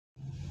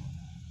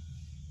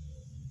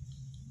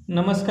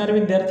नमस्कार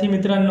विद्यार्थी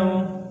मित्रांनो,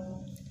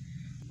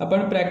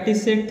 आपण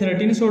प्रॅक्टिस सेट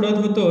 13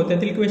 सोडवत होतो.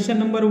 त्यातील क्वेश्चन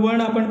नंबर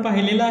 1 आपण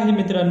पाहिलेला आहे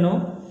मित्रांनो.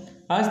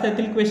 आज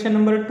त्यातील क्वेश्चन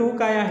नंबर 2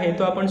 काय आहे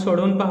तो आपण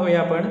सोडवून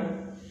पाहूया. आपण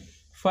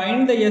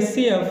find the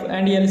HCF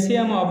and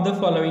LCM of the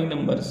following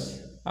numbers.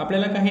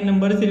 आपल्याला काही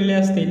नंबर्स दिलेले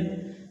असतील,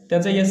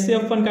 त्याचा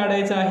HCF पण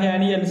काढायचा आहे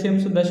आणि LCM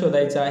सुद्धा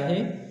शोधायचा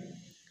आहे.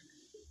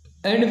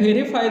 And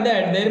verify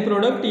that there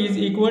product is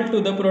equal to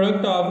the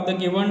product of the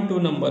given two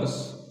numbers.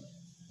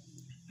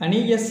 आणि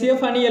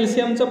HCF आणि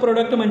LCMचं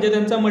प्रोडक्ट म्हणजे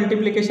त्यांचा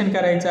मल्टिप्लिकेशन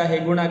करायचं आहे,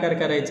 गुणाकार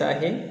करायचा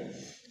आहे.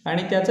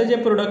 आणि त्याचं जे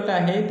प्रोडक्ट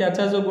आहे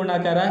त्याचा जो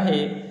गुणाकार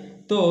आहे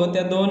तो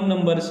त्या दोन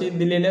नंबरशी,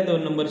 दिलेल्या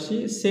दोन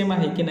नंबरशी सेम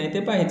आहे की नाही ते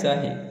पाहायचं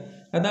आहे.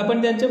 आता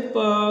आपण त्यांचे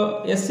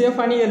HCF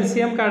आणि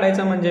LCM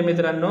काढायचा म्हणजे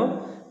मित्रांनो,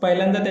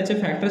 पहिल्यांदा त्याचे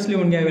फॅक्टर्स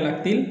लिहून घ्यावे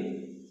लागतील.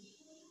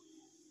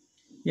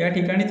 या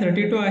ठिकाणी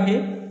 32 आहे.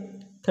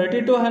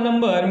 32 हा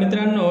नंबर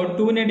मित्रांनो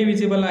 2 ने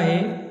डिव्हिजिबल आहे.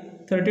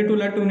 32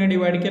 ला 2 ने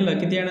डिवाइड केलं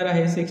किती येणार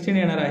आहे? 16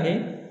 येणार आहे.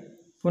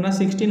 पुन्हा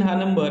 16 हा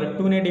नंबर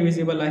 2 ने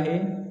डिव्हिजिबल आहे.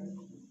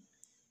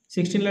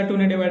 16 ला 2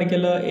 ने डिवाइड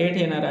केलं 8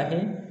 येणार आहे.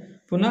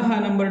 पुन्हा हा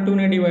नंबर 2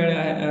 ने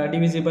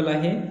डिव्हिजिबल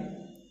आहे.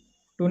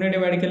 2 ने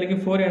डिवाइड केलं की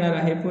 4 येणार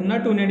आहे. पुन्हा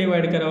 2 ने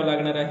डिवाइड करावं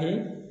लागणार आहे.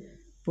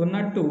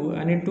 पुन्हा 2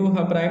 आणि 2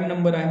 हा प्राईम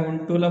नंबर आहे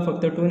म्हणून 2 ला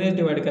फक्त 2 नेच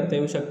डिवाइड करता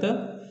येऊ शकतं,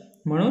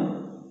 म्हणून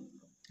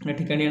या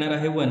ठिकाणी येणार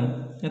आहे 1.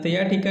 आता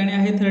या ठिकाणी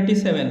आहे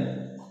 37.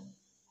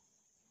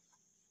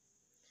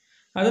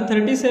 आता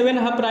 37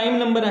 हा प्राईम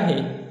नंबर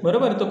आहे,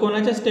 बरोबर. तो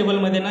कोणाच्याच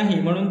टेबलमध्ये नाही,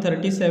 म्हणून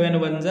 37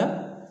 1 जा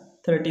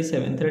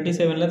 37.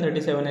 37 ला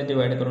 37 ने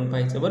डिवाइड करून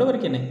पाहायचं, बरोबर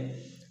की नाही.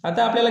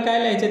 आता आपल्याला काय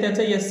लिहायचं?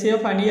 त्याचं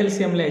HCF आणि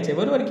LCM लिहायचे,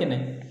 बरोबर की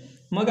नाही.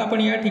 मग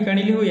आपण या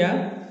ठिकाणी लिहूया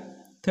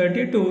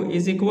 32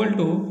 is equal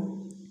to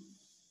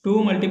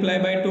 2 multiply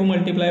by 2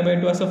 multiply by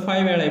 2 असं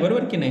 5 वेळा आहे,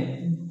 बरोबर की नाही.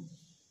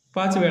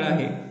 5 वेळा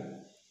आहे.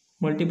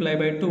 Multiply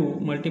by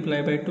 2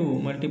 multiply by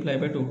 2 multiply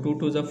by 2. 2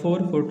 to जा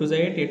 4, 4 टू जा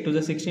 8, 8 टू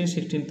जा 16,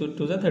 16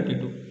 टू जा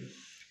 32.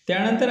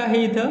 त्यानंतर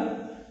आहे इथं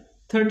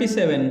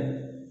 37.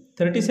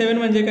 37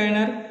 म्हणजे काय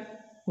येणार?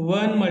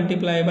 1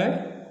 मल्टिप्लाय बाय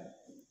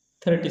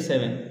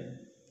 37.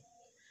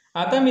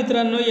 आता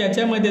मित्रांनो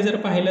याच्यामध्ये जर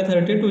पाहिलं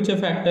 32चे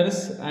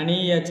फॅक्टर्स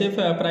आणि याचे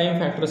प्राईम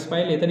फॅक्टर्स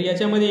पाहिले तर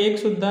याच्यामध्ये एक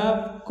सुद्धा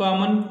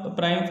कॉमन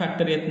प्राईम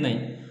फॅक्टर येत नाही.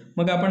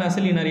 मग आपण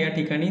असं लिहिणार या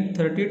ठिकाणी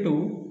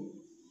 32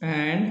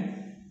 and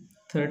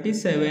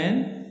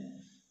 37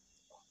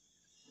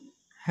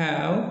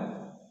 have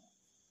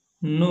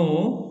no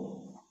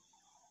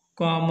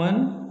common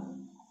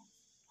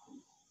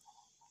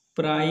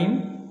prime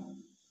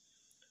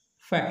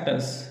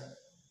factors.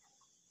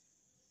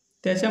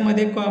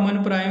 त्याच्यामध्ये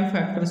कॉमन प्राईम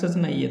फॅक्टर्सच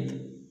नाही आहेत,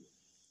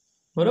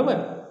 बरोबर.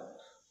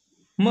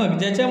 मग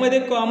ज्याच्यामध्ये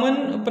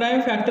कॉमन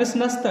प्राईम फॅक्टर्स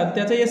नसतात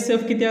त्याचा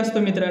HCF किती असतो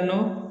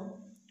मित्रांनो?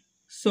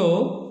 So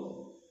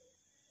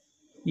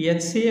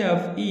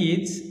HCF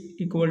is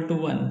equal to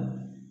 1.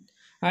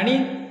 आणि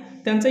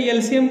त्यांचं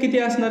LCM किती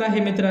असणार आहे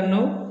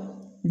मित्रांनो?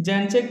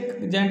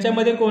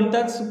 ज्यांच्यामध्ये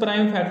कोणताच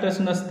प्राईम फॅक्टर्स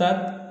नसतात,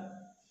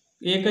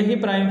 एकही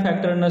प्राईम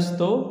फॅक्टर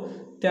नसतो,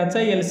 त्याचा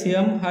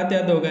LCM हा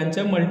त्या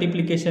दोघांच्या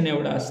मल्टिप्लिकेशन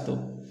एवढा असतो.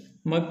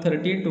 मग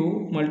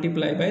 32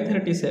 मल्टिप्लाय बाय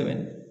 37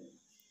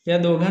 या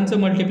दोघांचं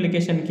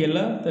मल्टिप्लिकेशन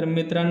केलं तर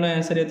मित्रांनो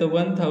आन्सर येतो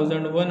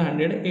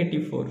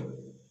 1184,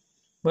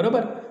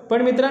 बरोबर.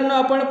 पण मित्रांनो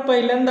आपण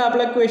पहिल्यांदा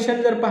आपला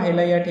क्वेश्चन जर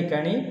पाहिला, या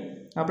ठिकाणी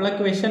आपला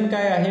क्वेश्चन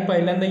काय आहे?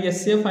 पहिल्यांदा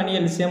HCF आणि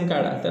LCM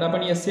काढा. तर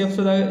आपण HCF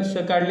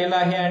सुद्धा काढलेला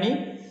आहे आणि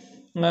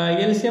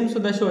LCM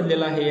सुद्धा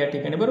शोधलेला आहे या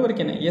ठिकाणी, बरोबर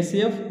की नाही.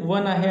 HCF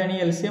 1 आहे आणि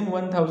LCM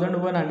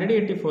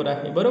 1184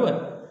 आहे, बरोबर.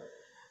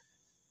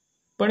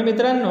 पण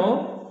मित्रांनो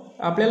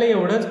आपल्याला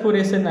एवढंच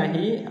पुरेसं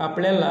नाही,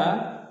 आपल्याला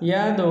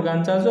या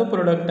दोघांचा जो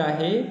प्रोडक्ट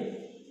आहे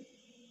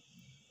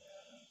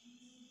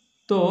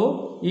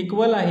तो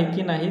इक्वल आहे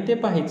की नाही ते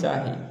पाहायचं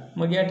आहे.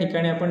 मग या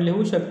ठिकाणी आपण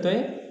लिहू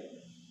शकतोय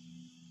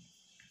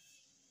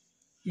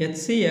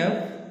HCF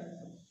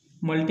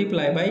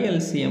multiply by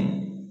LCM.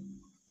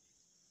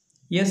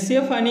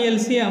 HCF आणि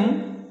LCM,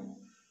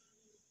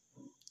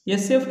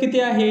 HCF किती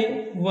आहे?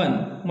 1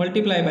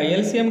 मल्टिप्लाय बाय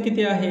LCM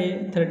किती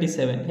आहे?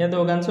 37. या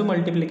दोघांचं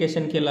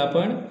मल्टिप्लिकेशन केलं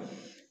आपण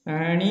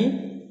आणि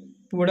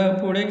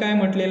पुढे काय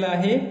म्हटलेलं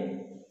आहे?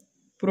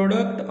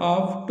 Product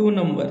of two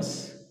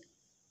numbers.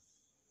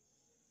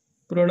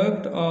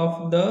 Product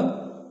of the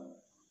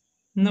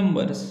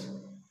numbers.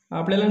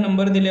 आपल्याला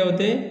नंबर दिले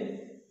होते.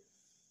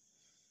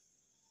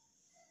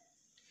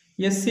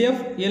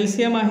 HCF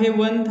LCM आहे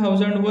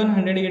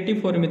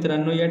 1184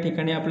 मित्रांनो. या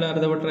ठिकाणी आपलं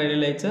अर्धवट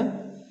राहिलेलं यायचं.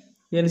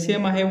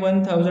 LCM आहे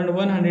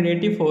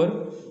 1184.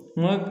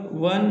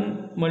 मग 1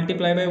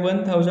 multiply by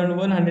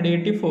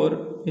 1184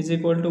 is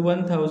equal to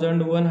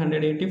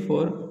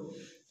 1184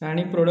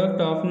 आणि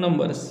प्रोडक्ट ऑफ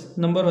नंबर्स.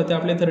 नंबर होते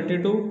आपले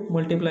 32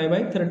 मल्टिप्लाय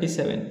बाय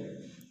 37.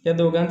 या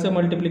दोघांचं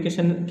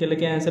मल्टिप्लिकेशन केलं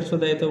की आन्सर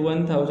सुद्धा येतो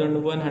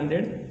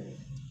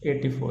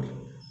 1184.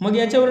 मग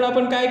याच्यावरून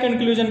आपण काय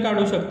कन्क्लुजन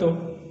काढू शकतो?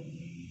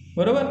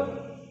 बरोबर.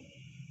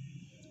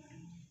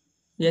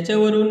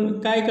 याच्यावरून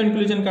काय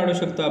कन्क्लुजन काढू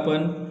शकतो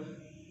आपण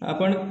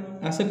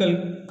असं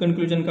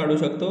कन्क्लुजन काढू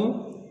शकतो,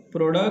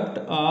 product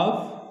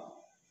of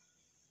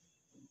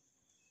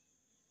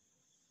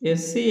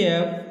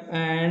HCF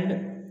and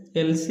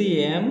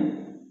LCM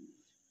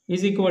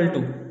is equal to,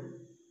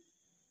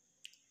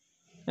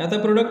 आता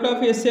प्रोडक्ट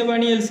ऑफ HCF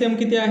आणि LCM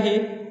किती आहे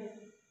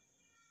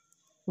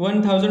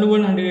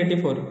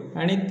 1184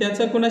 आणि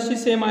त्याचा कुणाशी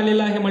सेम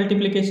आलेला आहे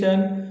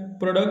multiplication,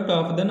 product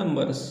of the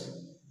numbers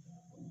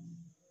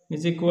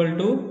is equal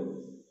to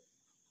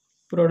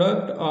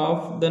product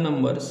of the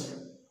numbers.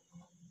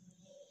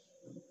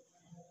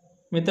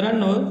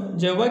 मित्रांनो,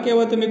 जेव्हा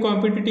केव्हा तुम्ही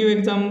कॉम्पिटिटिव्ह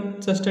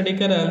एक्झामचा स्टडी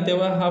कराल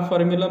तेव्हा हा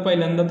फॉर्म्युला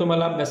पहिल्यांदा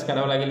तुम्हाला अभ्यास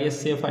करावा लागेल.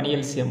 HCF आणि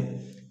LCM,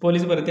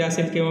 पोलीस भरती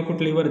असेल किंवा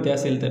कुठलीही भरती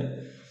असेल तर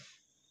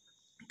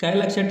काय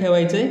लक्षात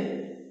ठेवायचं आहे,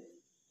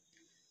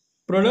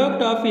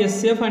 प्रोडक्ट ऑफ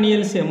HCF आणि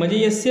LCM म्हणजे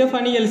HCF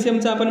आणि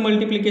LCMचं आपण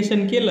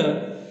मल्टिप्लिकेशन केलं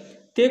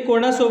ते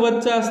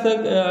कोणासोबतचं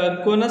असतं,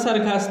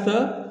 कोणासारखं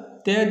असतं,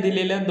 त्या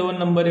दिलेल्या 2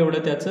 नंबर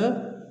एवढं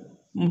त्याचं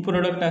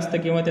प्रोडक्ट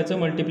असतं किंवा त्याचं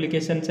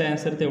मल्टिप्लिकेशनचं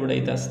आन्सर तेवढं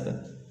येत असतं.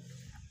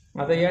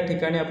 आता या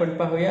ठिकाणी आपण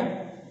पाहूया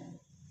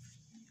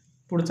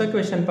पुढचा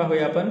क्वेश्चन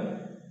पाहूया. आपण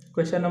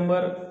क्वेश्चन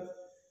नंबर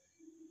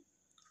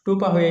 2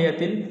 पाहूया.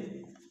 यातील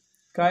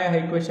काय आहे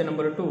क्वेश्चन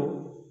नंबर 2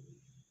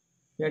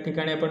 या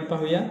ठिकाणी आपण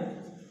पाहूया.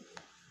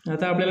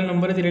 आता आपल्याला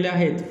नंबर दिलेले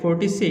आहेत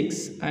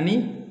 46 आणि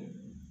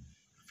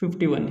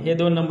 51 हे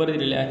 2 नंबर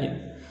दिलेले आहेत.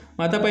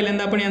 मग आता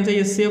पहिल्यांदा आपण यांचा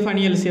HCF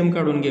आणि LCM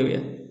काढून घेऊया.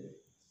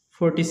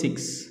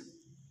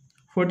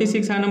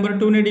 46 हा नंबर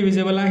 2 ने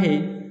डिव्हिजिबल आहे,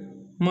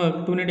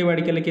 मग 2 ने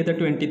डिवाइड केलं की येतं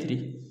 23.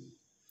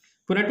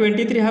 पुन्हा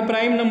 23 हा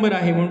प्राईम नंबर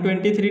आहे म्हणून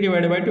 23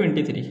 डिवाइड बाय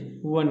 23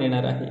 1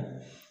 येणार आहे.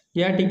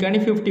 या ठिकाणी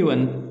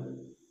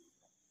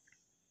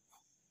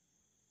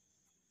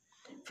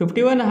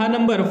 51 हा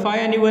नंबर 5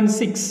 आणि 1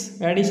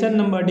 6 ॲडिशन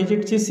नंबर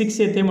डिजिटची 6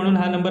 येते म्हणून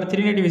हा नंबर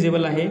 3 ने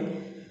डिव्हिजिबल आहे,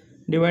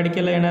 डिवाइड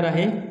केला येणार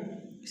आहे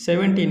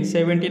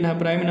 17 हा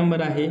प्राईम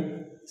नंबर आहे,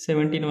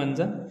 17 1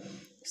 जा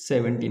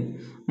 17.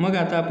 मग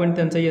आता आपण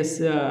त्यांचा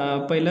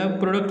पहिला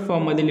प्रोडक्ट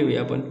फॉर्ममध्ये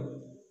लिहूया आपण.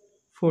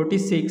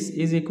 46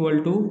 is equal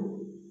to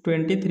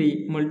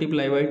 23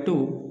 multiply by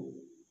 2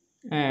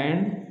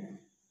 and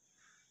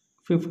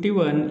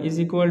 51 is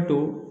equal to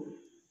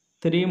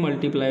 3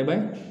 multiply by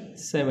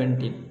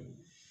 17.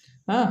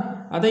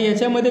 आता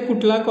याच्यामध्ये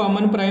कुठला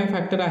कॉमन प्राईम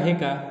फॅक्टर आहे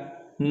का,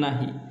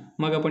 नाही.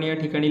 मग आपण या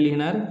ठिकाणी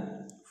लिहिणार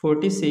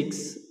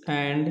 46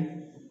 and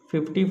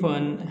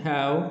 51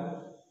 have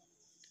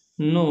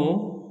no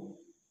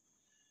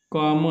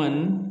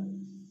common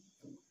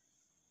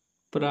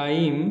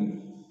prime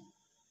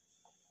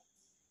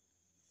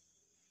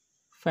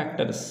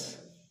factors.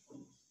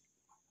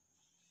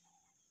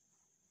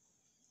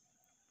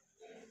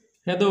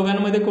 ह्या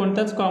दोघांमध्ये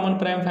कोणताच कॉमन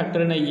प्राईम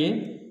फॅक्टर नाही आहे.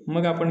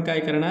 मग आपण काय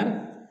करणार,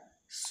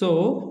 सो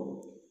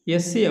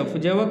HCF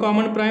जेव्हा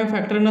कॉमन प्राईम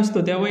फॅक्टर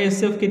नसतो तेव्हा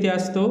HCF किती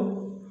असतो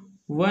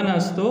 1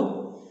 असतो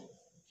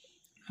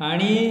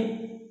आणि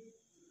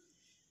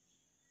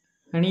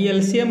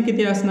LCM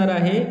किती असणार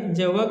आहे,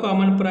 जेव्हा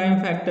कॉमन प्राईम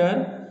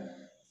फॅक्टर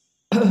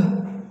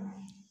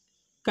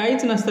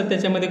काहीच नसतं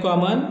त्याच्यामध्ये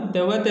कॉमन,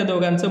 तेव्हा त्या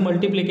दोघांचं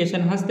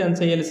मल्टिप्लिकेशन हाच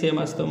त्यांचं LCM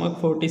असतं. मग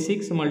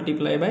 46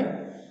 मल्टिप्लाय बाय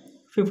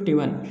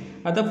 51.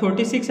 आता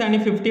 46 आणि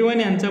 51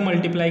 यांचा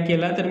मल्टिप्लाय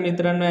केला तर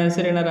मित्रांनो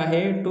आन्सर येणार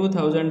आहे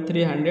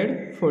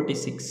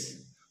 2346.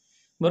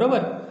 बरोबर.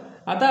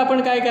 आता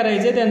आपण काय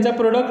करायचे, त्यांचा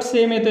प्रोडक्ट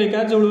सेम येतोय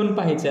का जुळवून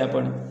पाहायचे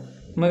आपण.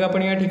 मग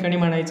आपण या ठिकाणी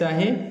म्हणायचं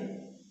आहे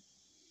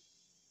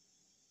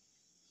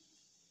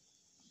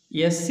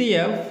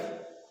HCF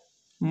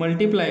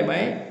multiply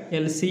by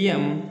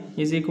LCM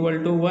is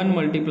equal to 1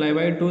 multiply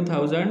by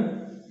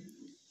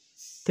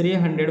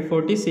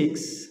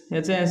 2346.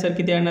 याचा आन्सर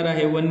किती येणार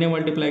आहे, 1 ने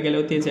मल्टिप्लाय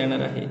केल्यावर तेच येणार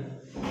आहे.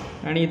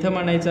 आणि इथं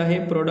म्हणायचं आहे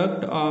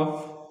प्रोडक्ट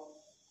ऑफ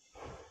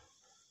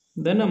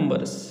द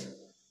नंबर्स.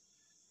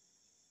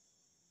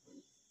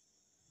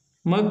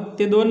 मग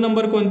ते 2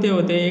 नंबर कोणते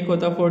होते, एक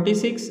होता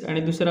 46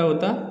 आणि दुसरा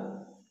होता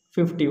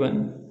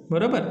 51.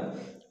 बरोबर.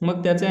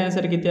 मग त्याचा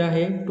आन्सर किती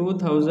आहे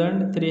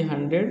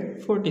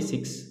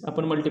 2346.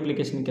 आपण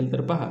मल्टिप्लिकेशन केलं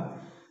तर पहा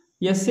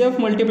HCF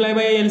मल्टिप्लाय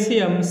बाय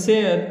LCM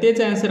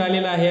तेच आन्सर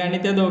आलेलं आहे आणि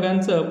त्या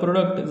दोघांचं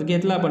प्रोडक्ट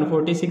घेतलं आपण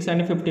 46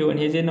 आणि 51.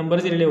 हे जे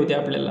नंबर दिलेले होते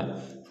आपल्याला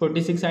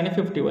 46 आणि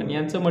 51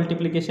 यांचं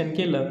मल्टिप्लिकेशन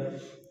केलं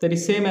तरी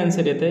सेम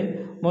आन्सर येते.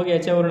 मग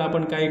याच्यावरून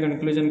आपण काय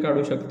कन्क्लुजन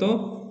काढू शकतो,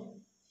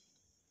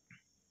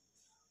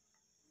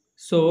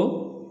 so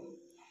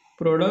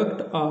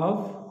product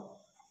of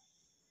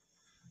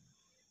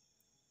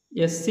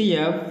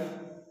HCF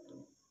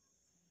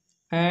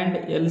and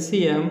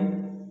LCM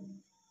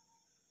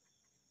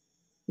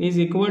is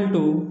equal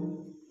to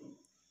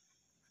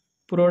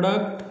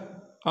product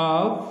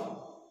of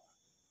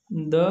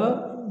the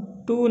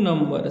two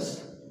numbers.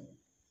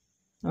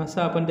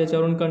 असं आपण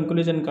त्याच्यावरून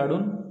कन्क्लुजन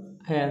काढून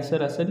हे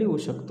आन्सर असं लिहू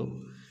शकतो.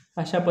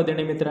 अशा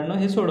पद्धतीने मित्रांनो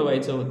हे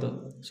सोडवायचं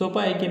होतं.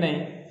 सोपं आहे की नाही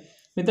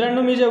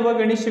मित्रांनो. मी जेव्हा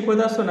गणित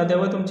शिकवत असतो ना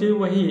तेव्हा तुमची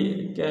वही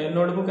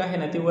नोटबुक आहे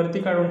ना ती वरती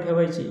काढून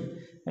ठेवायची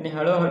आणि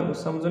हळूहळू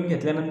समजून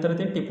घेतल्यानंतर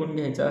ते टिपून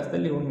घ्यायचं असतं,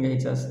 लिहून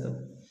घ्यायचं असतं.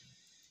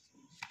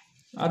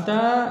 आता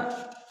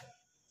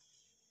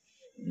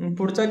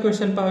पुढचा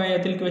क्वेश्चन पाहूया.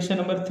 यातील क्वेश्चन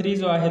नंबर 3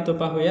 जो आहे तो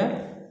पाहूया.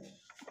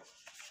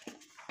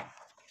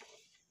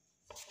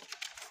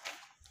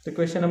 तर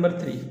क्वेश्चन नंबर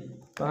 3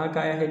 पहा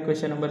काय आहे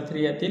क्वेश्चन नंबर 3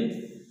 यातील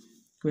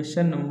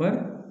क्वेश्चन नंबर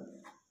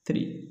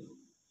 3.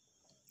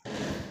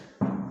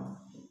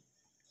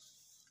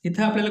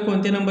 इथं आपल्याला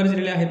कोणते नंबर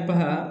दिलेले आहेत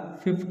पहा,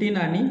 15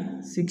 आणि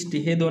 60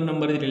 हे दोन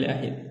नंबर दिलेले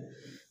आहेत.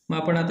 मग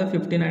आपण आता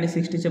 15 आणि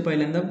 60चे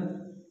पहिल्यांदा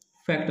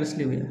फॅक्टर्स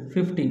लिहूया.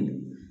 15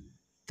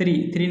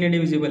 3 ने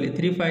डिव्हिजिबल आहे.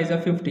 3 5 जा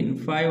 15,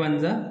 5 1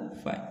 जा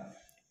 5,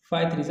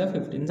 5 3 जा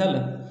 15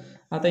 झालं.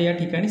 आता या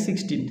ठिकाणी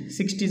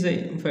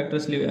 60चे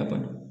फॅक्टर्स लिहूया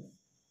आपण.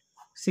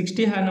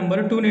 60 हा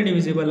नंबर 2 ने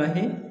डिव्हिजिबल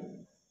आहे.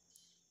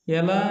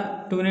 याला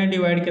 2 ने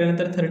डिवाइड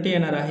केल्यानंतर 30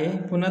 येणार आहे.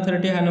 पुन्हा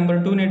 30 हा नंबर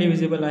 2 ने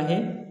डिव्हिजिबल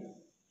आहे,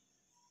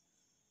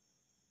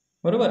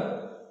 बरोबर.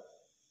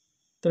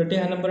 30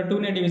 हा नंबर 2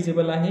 ने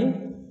डिव्हिजिबल आहे.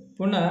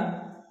 पुन्हा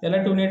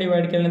याला 2 ने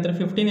डिवाइड केल्यानंतर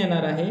 15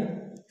 येणार आहे.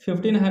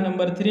 15 हा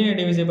नंबर 3 ने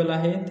डिव्हिजिबल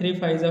आहे. 3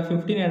 5 जा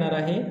 15 येणार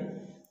आहे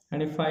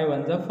आणि 5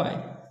 1 जा 5,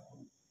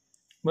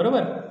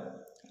 बरोबर.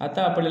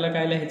 आता आपल्याला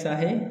काय लिहायचं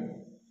आहे,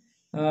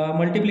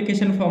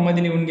 मल्टिप्लिकेशन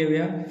फॉर्ममध्ये लिहून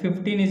घेऊया.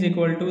 15 is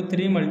equal to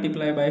 3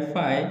 multiply by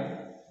 5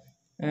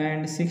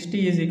 and 60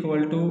 is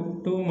equal to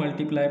 2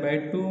 multiply by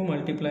 2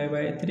 multiply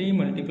by 3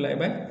 multiply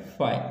by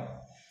 5.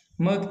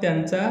 मग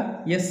त्यांचा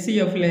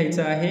HCF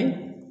लिहायचा आहे.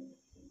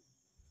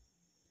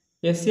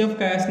 HCF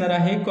काय असणार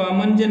आहे,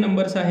 कॉमन जे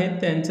नंबर्स आहेत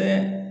त्यांचे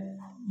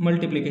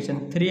मल्टिप्लिकेशन.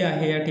 3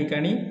 आहे या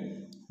ठिकाणी,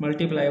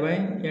 मल्टिप्लाय बाय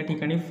या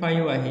ठिकाणी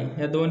 5 आहे.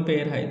 या दोन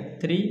पेअर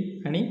आहेत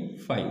 3 आणि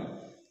 5.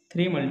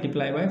 3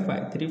 मल्टिप्लाय बाय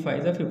 5, 3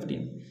 5 जा 15.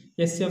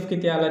 HCF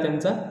किती आला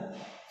त्यांचा,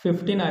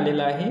 15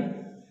 आलेला आहे.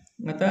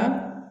 आता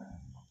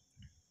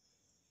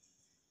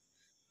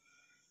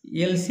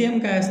LCM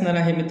काय असणार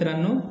आहे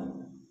मित्रांनो,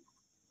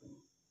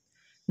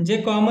 जे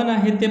कॉमन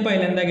आहेत ते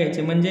पहिल्यांदा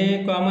घ्यायचे. म्हणजे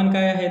कॉमन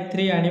काय आहे,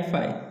 3 आणि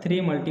 5, 3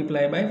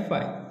 मल्टिप्लाय बाय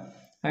 5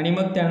 आणि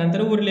मग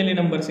त्यानंतर उरलेले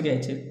नंबर्स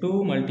घ्यायचे.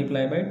 2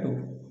 मल्टिप्लाय बाय 2,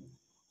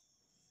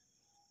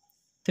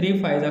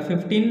 3 5 जा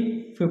 15,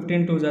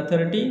 15 2 जा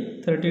 30,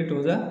 30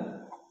 2 जा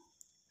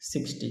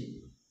 60.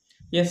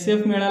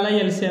 HCF मिळाला,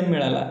 LCM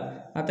मिळाला.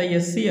 आता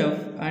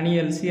HCF आणि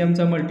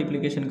LCMचा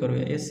मल्टिप्लिकेशन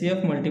करूया.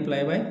 HCF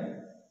मल्टिप्लाय बाय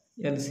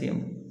LCM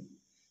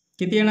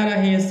किती येणार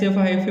आहे, HCF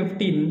आहे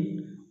 15,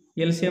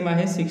 LCM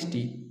आहे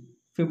 60.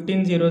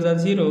 15 0 जा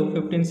 0,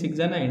 15 6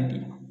 जा 90.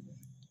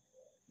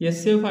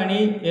 HCF आणि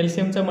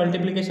LCMचं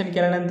मल्टिप्लिकेशन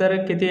केल्यानंतर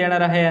किती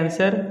येणार आहे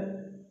आन्सर,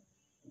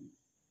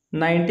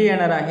 90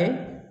 येणार आहे.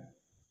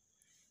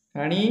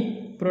 आणि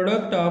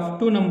प्रोडक्ट ऑफ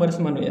 2 नंबर्स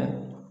म्हणूया.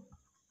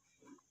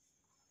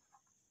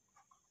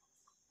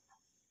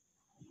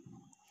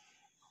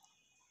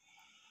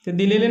 ते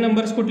दिलेले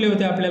नंबर्स कुठले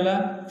होते आपल्याला,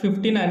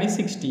 15 आणि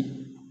 60.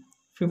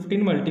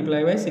 15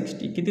 मल्टिप्लाय बाय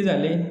 60 किती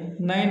झाले,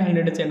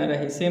 900च येणार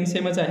आहे.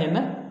 सेमच आहे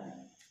ना.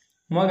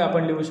 मग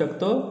आपण लिहू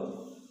शकतो,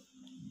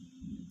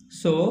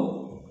 so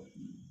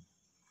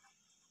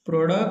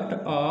product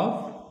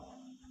of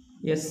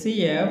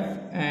HCF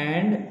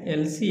and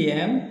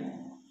LCM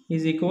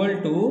is equal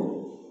to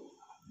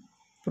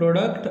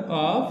product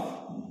of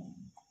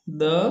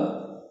the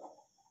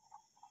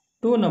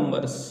 2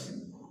 numbers.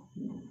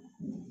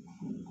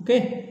 Okay,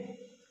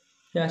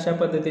 हे अशा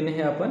पद्धतीने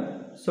हे आपण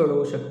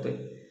सोडवू शकतोय.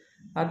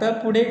 आता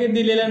पुढे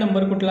दिलेला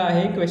नंबर कुठला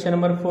आहे, क्वेश्चन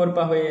नंबर 4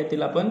 पाहूया.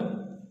 यातील आपण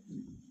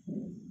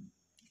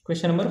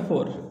क्वेश्चन नंबर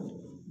 4.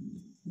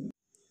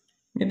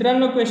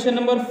 मित्रांनो, क्वेश्चन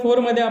नंबर 4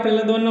 मध्ये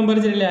आपल्याला दोन नंबर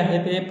दिलेले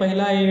आहेत. हे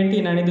पहिला आहे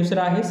 18 आणि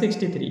दुसरा आहे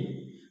 63,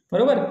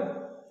 बरोबर.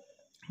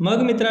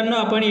 मग मित्रांनो,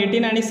 आपण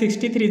 18 आणि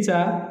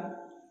 63चा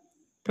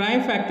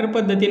प्राईम फॅक्टर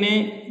पद्धतीने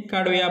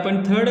काढूया.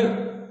 आपण थर्ड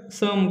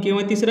सम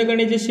किंवा तिसरं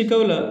गणित जे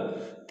शिकवलं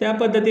त्या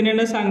पद्धतीने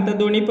न सांगता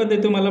दोन्ही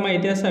पद्धती तुम्हाला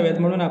माहिती असाव्यात,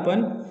 म्हणून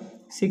आपण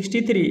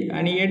 63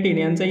 आणि 18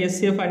 यांचा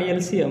HCF आणि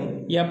LCM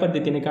या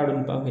पद्धतीने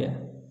काढून पाहूया.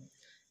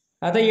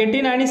 आता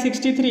 18 आणि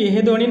 63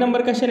 हे दोन्ही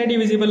नंबर कशाने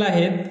डिव्हिजिबल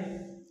आहेत,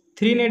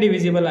 3 ने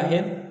डिव्हिजिबल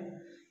आहेत.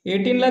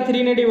 18ला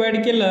 3 ने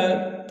डिवाइड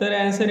केलं तर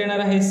आन्सर येणार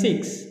आहे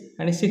 6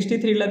 आणि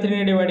 63ला 3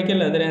 ने डिवाइड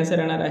केलं तर आन्सर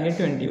येणार आहे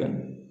 21.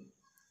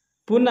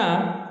 पुन्हा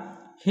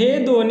हे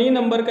दोन्ही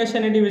नंबर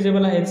कशाने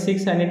डिव्हिजिबल आहेत,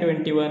 6 आणि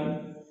 21.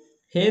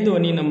 हे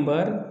दोन्ही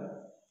नंबर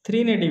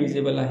 3 ने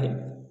डिव्हिजिबल आहेत.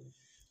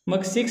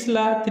 मग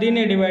 6ला 3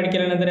 ने डिवाइड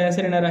केल्यानंतर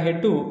आन्सर येणार आहे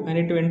 2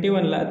 आणि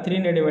 21ला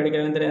 3 ने डिवाइड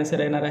केल्यानंतर आन्सर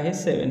येणार आहे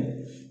 7.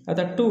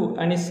 आता 2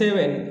 आणि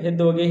 7 हे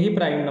दोघेही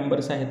प्राईम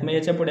नंबर्स आहेत. मग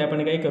याच्या पुढे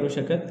आपण काही करू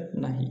शकत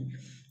नाही.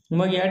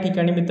 मग या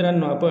ठिकाणी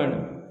मित्रांनो आपण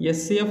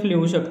HCF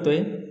लिहू शकतोय.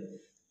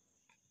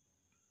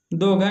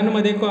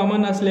 दोघांमध्ये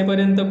कॉमन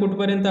असल्यापर्यंत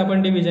कुठपर्यंत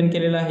आपण डिव्हिजन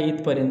केलेलं आहे,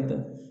 इथपर्यंत.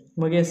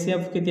 मग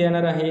HCF किती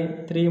येणार आहे,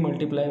 3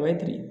 मल्टिप्लाय बाय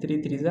 3,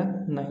 3 3 जा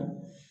 9.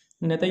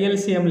 आणि आता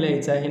LCM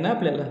लिहायचं आहे ना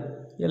आपल्याला.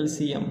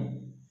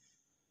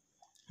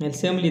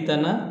 LCM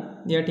लिहिताना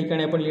या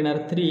ठिकाणी आपण लिहिणार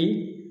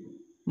 3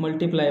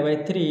 मल्टिप्लाय बाय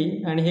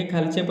 3 आणि हे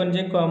खालचे पण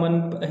जे कॉमन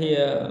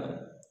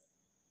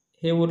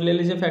हे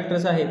उरलेले जे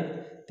फॅक्टर्स आहेत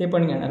ते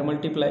पण घेणार.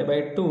 Multiply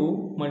by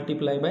 2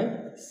 multiply by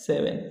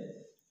 7.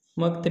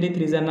 मग 3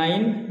 3 जा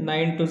 9,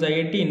 9 2 जा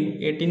 18,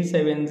 18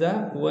 7 जा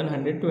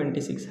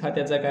 126. हा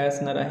त्याचा काय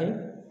असणार आहे,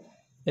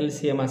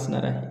 LCM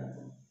असणार आहे.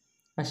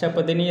 अशा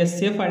पद्धतीने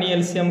HCF आणि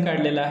LCM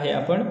काढलेला आहे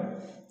आपण.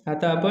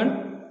 आता आपण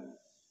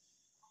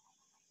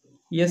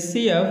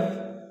HCF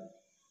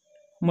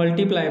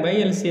मल्टिप्लाय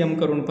बाय LCM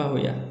करून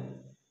पाहूया.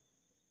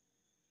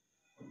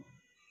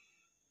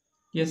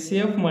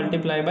 HCF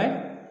मल्टिप्लाय बाय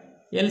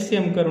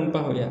LCM करून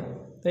पाहूया.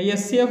 तर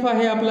HCF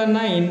आहे आपला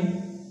 9,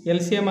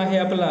 LCM आहे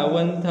आपला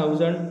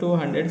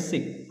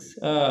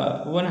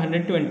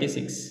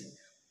 126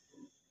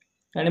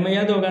 आणि मग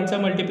या दोघांचा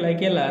मल्टिप्लाय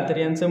केला तर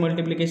यांचं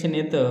मल्टिप्लिकेशन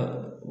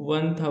येतं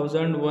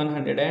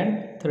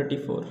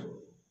 1134.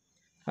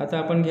 आता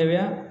आपण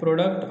घेऊया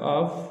product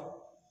of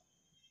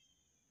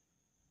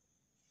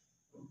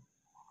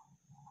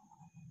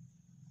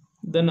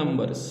the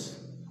numbers.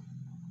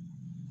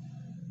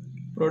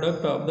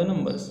 Product of the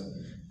numbers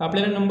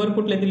आपल्याला नंबर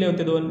कुठले दिले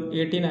होते 2,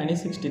 18 आणि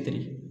 63.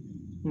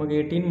 मग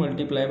 18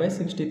 मल्टिप्लाय बाय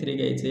 63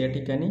 घ्यायचं या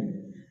ठिकाणी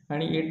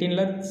आणि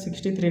 18ला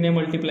 63ने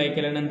मल्टिप्लाय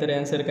केल्यानंतर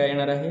आन्सर काय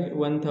येणार आहे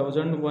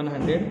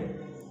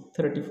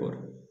 1134.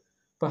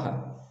 पहा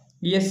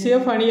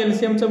HCF आणि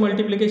LCMचं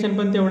मल्टिप्लिकेशन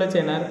पण तेवढंच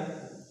येणार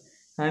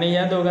आणि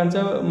या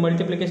दोघांचं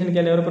मल्टिप्लिकेशन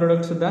केल्यावर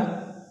प्रोडक्टसुद्धा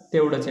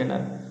तेवढंच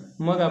येणार.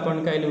 मग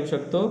आपण काय लिहू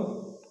शकतो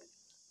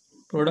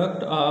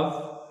product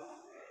of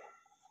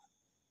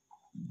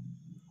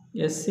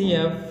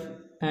HCF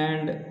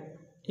and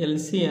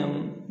LCM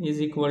is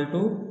equal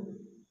to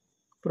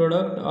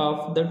product of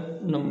the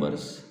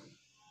numbers.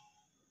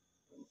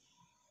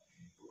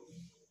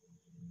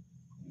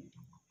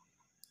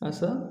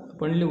 असं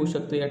आपण लिहू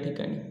शकतो या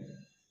ठिकाणी.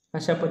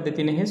 अशा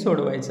पद्धतीने हे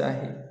सोडवायचं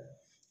आहे.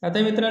 आता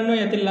मित्रांनो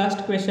यातील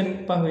लास्ट क्वेश्चन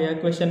पाहूया.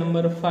 क्वेश्चन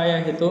नंबर 5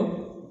 आहे तो.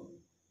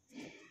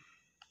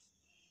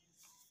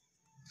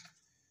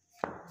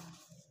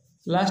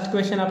 लास्ट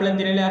क्वेश्चन आपल्याला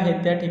दिलेले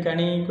आहेत त्या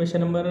ठिकाणी क्वेश्चन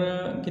नंबर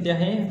किती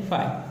आहे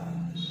 5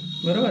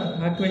 बरोबर.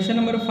 हा क्वेश्चन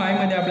नंबर 5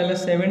 मध्ये आपल्याला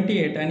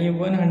 78 आणि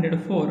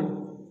 104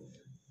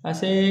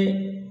 असे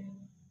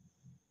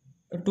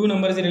 2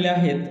 नंबर दिलेले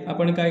आहेत.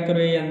 आपण काय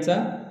करूया यांचा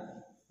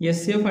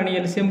HCF आणि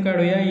LCM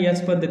काढूया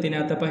याच पद्धतीने.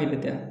 आता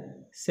पाहिलं त्या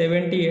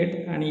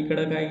 78 आणि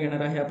इकडं काय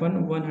घेणार आहे आपण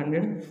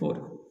 104.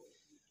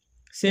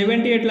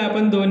 78ला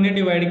आपण 2 ने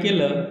डिवाइड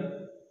केलं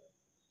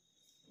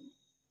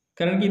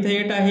कारण की इथे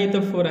 8 आहे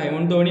इथं 4 आहे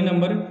म्हणून दोन्ही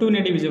नंबर 2 ने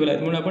डिव्हिजिबल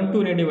आहेत म्हणून आपण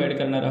 2 ने डिवाइड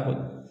करणार आहोत.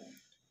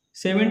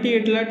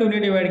 78ला 2 ने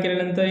डिवाइड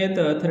केल्यानंतर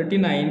येतं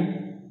 39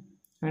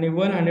 आणि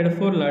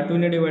 104ला 2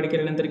 ने डिवाइड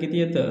केल्यानंतर किती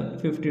येतं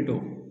 52.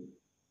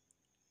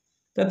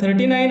 तर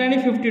 39 आणि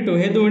 52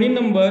 हे दोन्ही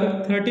नंबर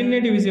 13 ने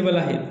डिव्हिजिबल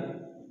आहेत.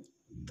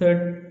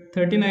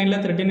 39ला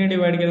 13 ने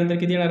डिवाइड केल्यानंतर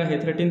किती येणार आहे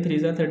 13 3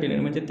 जा 39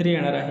 म्हणजे 3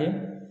 येणार आहे.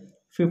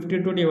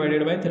 52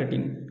 डिवायडेड बाय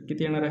 13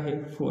 किती येणार आहे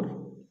 4.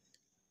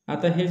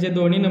 आता हे जे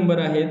दोन्ही नंबर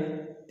आहेत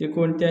ते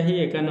कोणत्याही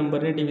एका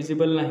नंबरने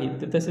डिव्हिजिबल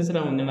नाहीत तर तसेच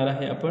राहून देणार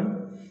आहे आपण.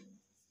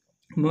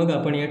 मग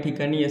आपण या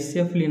ठिकाणी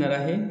HCF लिहिणार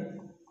आहे.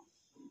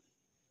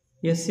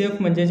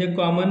 HCF म्हणजे जे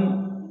कॉमन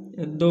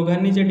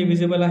दोघांनी जे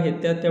डिव्हिजिबल आहेत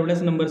त्या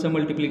तेवढ्याच नंबरचं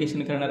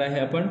मल्टिप्लिकेशन करणार आहे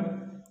आपण.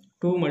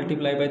 2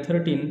 मल्टिप्लाय बाय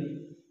 13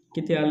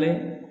 किती आले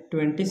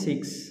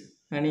 26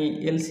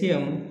 आणि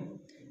LCM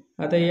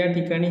आता या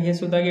ठिकाणी हे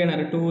सुद्धा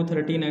घेणार 2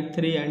 13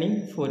 3 आणि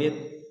 4 या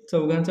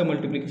चौघांचं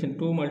multiplication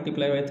 2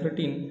 multiply by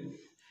 13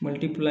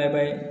 multiply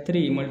by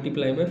 3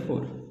 multiply by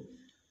 4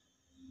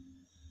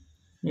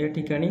 या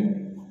ठिकाणी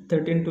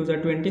 13 2 जा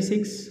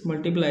 26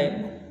 मल्टिप्लाय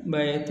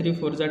बाय 3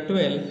 4 जा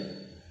 12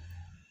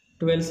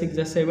 12 6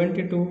 जा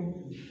 72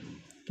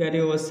 कॅरी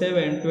ओवर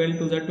 7 12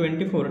 2 जा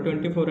 24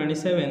 24 आणि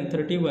 7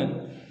 31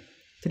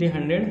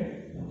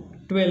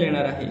 312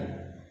 येणार आहे.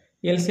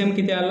 LCM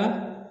किती आला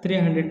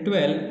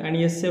 312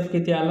 आणि HCF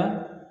किती आला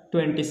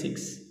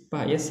 26.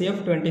 पहा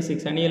HCF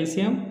 26 आणि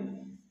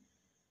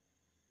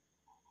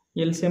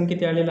LCM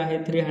किती आलेला आहे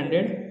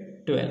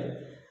 312.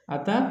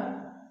 आता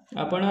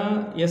आपण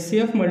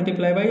HCF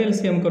मल्टिप्लाय बाय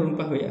LCM करून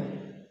पाहूया.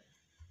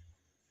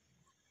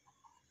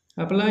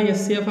 आपला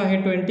HCF आहे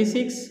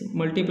 26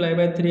 मल्टिप्लाय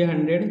बाय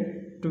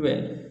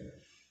 312.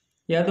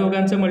 या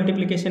दोघांचं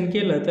मल्टिप्लिकेशन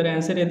केलं तर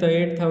आन्सर येतं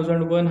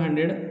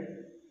 8112.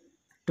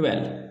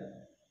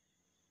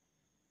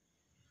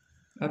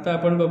 आता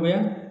आपण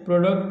बघूया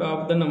product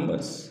of the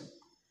numbers.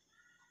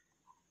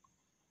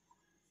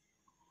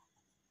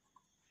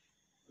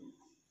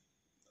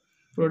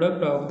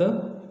 Product of the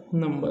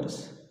numbers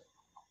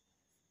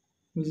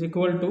is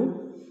equal to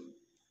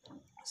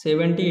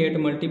 78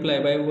 multiply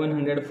by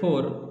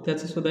 104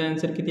 त्याचं सुद्धा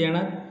आन्सर किती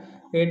येणार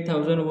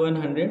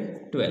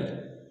 8112.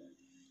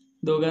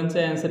 दोघांचं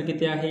आन्सर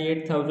किती आहे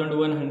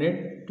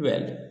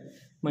 8112.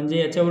 म्हणजे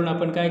याच्यावरून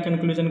आपण काय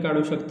कन्क्लुजन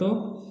काढू शकतो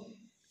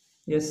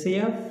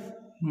HCF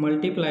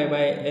multiply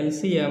by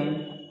LCM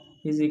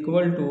is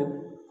equal to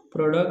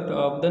product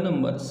of the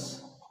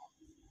numbers.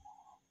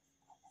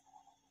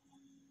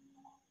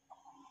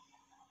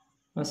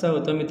 असं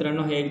होतं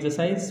मित्रांनो हे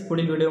एक्सरसाइज.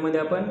 पुढील व्हिडिओमध्ये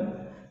आपण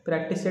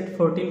प्रॅक्टिस सेट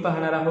 14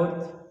 पाहणार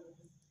आहोत.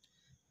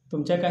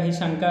 तुमच्या काही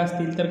शंका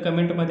असतील तर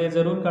कमेंटमध्ये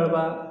जरूर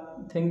कळवा.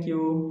 थँक्यू.